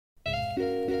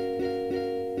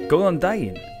Góðan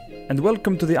daginn, and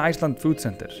welcome to the Iceland Food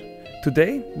Centre.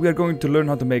 Today we are going to learn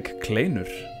how to make kleinur.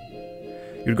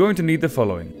 You're going to need the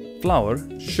following: flour,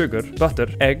 sugar, butter,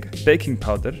 egg, baking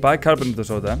powder, bicarbonate of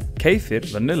soda, kefir,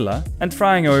 vanilla, and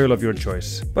frying oil of your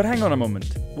choice. But hang on a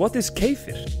moment, what is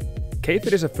kefir?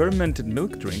 Kefir is a fermented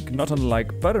milk drink not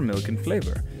unlike buttermilk in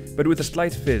flavor, but with a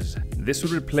slight fizz. This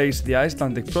will replace the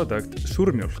Icelandic product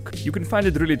súrmjólk. You can find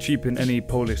it really cheap in any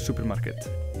Polish supermarket.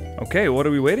 Okay, what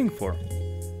are we waiting for?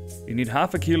 You need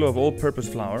half a kilo of all-purpose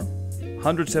flour,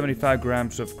 175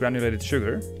 grams of granulated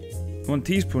sugar, 1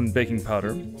 teaspoon baking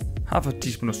powder, half a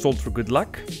teaspoon of salt for good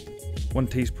luck, 1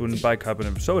 teaspoon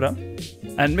bicarbonate of soda,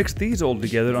 and mix these all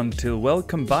together until well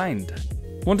combined.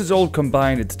 Once it's all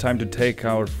combined, it's time to take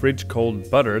our fridge cold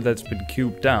butter that's been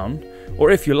cubed down,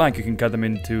 or if you like you can cut them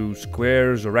into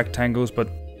squares or rectangles, but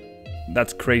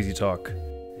that's crazy talk.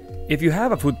 If you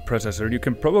have a food processor, you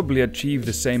can probably achieve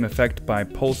the same effect by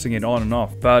pulsing it on and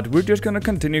off, but we're just gonna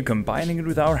continue combining it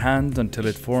with our hands until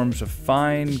it forms a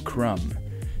fine crumb.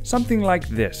 Something like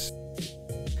this.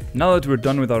 Now that we're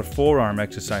done with our forearm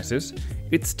exercises,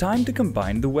 it's time to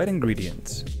combine the wet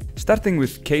ingredients. Starting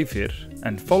with kefir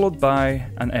and followed by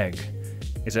an egg.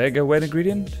 Is egg a wet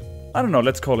ingredient? I don't know,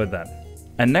 let's call it that.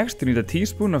 And next you need a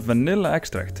teaspoon of vanilla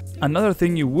extract. Another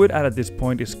thing you would add at this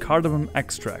point is cardamom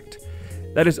extract.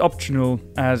 That is optional,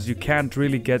 as you can't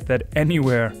really get that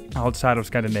anywhere outside of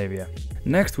Scandinavia.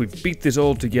 Next we beat this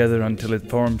all together until it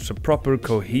forms a proper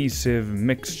cohesive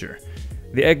mixture.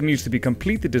 The egg needs to be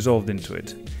completely dissolved into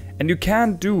it. And you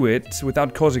can't do it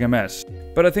without causing a mess.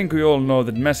 But I think we all know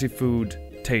that messy food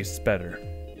tastes better.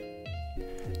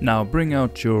 Now bring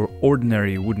out your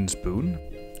ordinary wooden spoon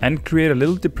and create a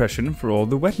little depression for all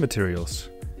the wet materials.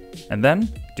 And then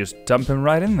just dump them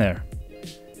right in there.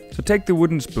 So take the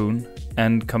wooden spoon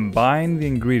and combine the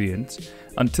ingredients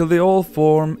until they all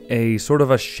form a sort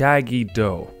of a shaggy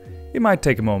dough. It might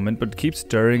take a moment, but keep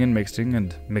stirring and mixing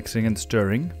and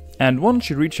stirring. And once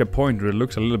you reach a point where it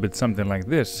looks a little bit something like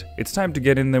this, it's time to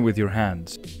get in there with your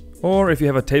hands. Or if you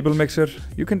have a table mixer,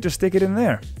 you can just stick it in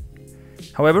there.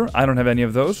 However, I don't have any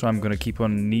of those, so I'm gonna keep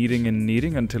on kneading and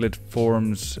kneading until it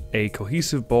forms a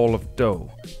cohesive ball of dough.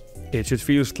 It should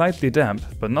feel slightly damp,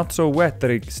 but not so wet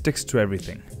that it sticks to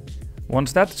everything.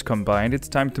 Once that's combined, it's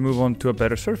time to move on to a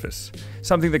better surface,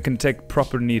 something that can take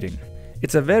proper kneading.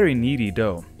 It's a very kneady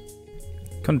dough.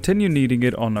 Continue kneading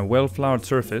it on a well-floured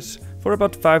surface for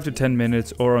about 5 to 10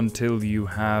 minutes or until you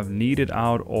have kneaded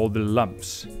out all the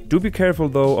lumps. Do be careful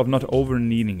though of not over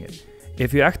kneading it.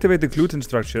 If you activate the gluten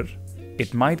structure,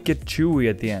 it might get chewy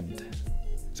at the end.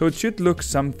 So it should look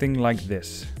something like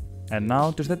this. And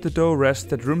now just let the dough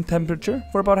rest at room temperature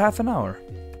for about half an hour.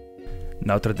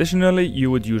 Now traditionally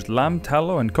you would use lamb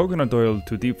tallow and coconut oil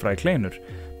to deep fry kleinur,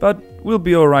 but we'll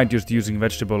be alright just using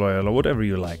vegetable oil or whatever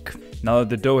you like. Now that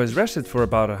the dough has rested for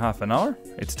about a half an hour,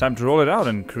 it's time to roll it out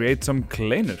and create some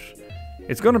kleinur.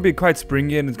 It's gonna be quite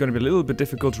springy and it's gonna be a little bit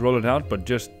difficult to roll it out, but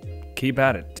just keep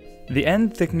at it. The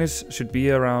end thickness should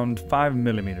be around 5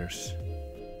 millimeters.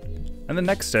 And the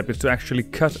next step is to actually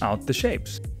cut out the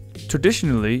shapes.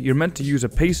 Traditionally, you're meant to use a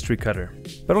pastry cutter,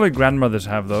 but only grandmothers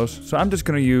have those, so I'm just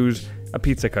gonna use a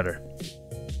pizza cutter.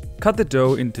 Cut the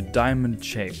dough into diamond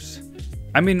shapes.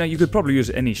 I mean, you could probably use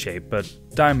any shape, but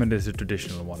diamond is the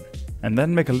traditional one. And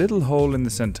then make a little hole in the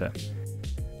center.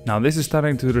 Now this is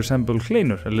starting to resemble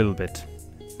kleinur a little bit.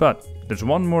 But there's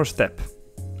one more step.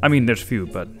 I mean, there's few,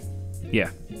 but yeah.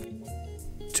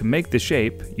 To make the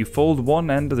shape, you fold one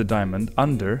end of the diamond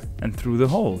under and through the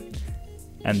hole.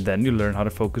 And then you learn how to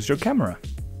focus your camera.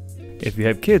 If you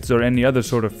have kids or any other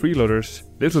sort of freeloaders,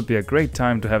 this would be a great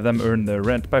time to have them earn their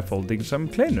rent by folding some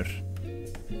kleinur.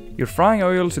 Your frying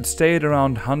oil should stay at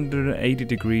around 180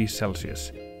 degrees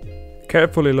Celsius.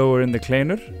 Carefully lower in the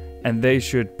kleinur and they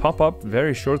should pop up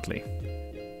very shortly.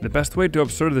 The best way to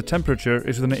observe the temperature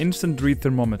is with an instant read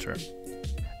thermometer.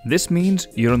 This means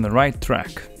you're on the right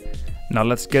track. Now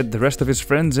let's get the rest of his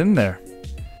friends in there.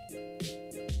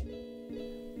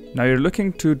 Now you're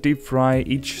looking to deep fry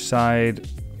each side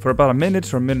for about a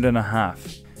minute or a minute and a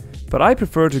half. But I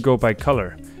prefer to go by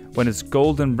color. When it's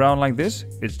golden brown like this,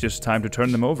 it's just time to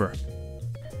turn them over.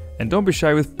 And don't be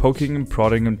shy with poking and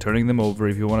prodding and turning them over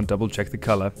if you want to double check the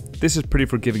color. This is pretty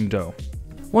forgiving dough.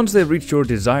 Once they've reached your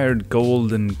desired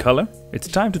golden color, it's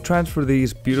time to transfer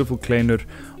these beautiful kleinur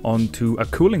onto a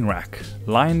cooling rack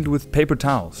lined with paper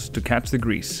towels to catch the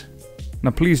grease.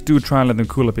 Now please do try and let them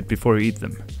cool a bit before you eat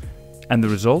them. And the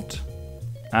result?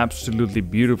 Absolutely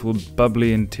beautiful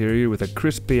bubbly interior with a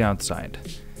crispy outside.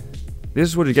 This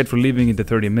is what you get for leaving it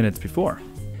 30 minutes before.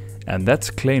 And that's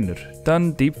kleinur,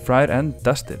 done, deep fried and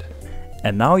dusted.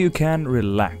 And now you can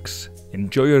relax.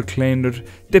 Enjoy your Kleinur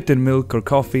dipped in milk or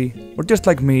coffee, or just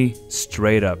like me,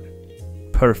 straight up.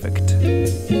 Perfect.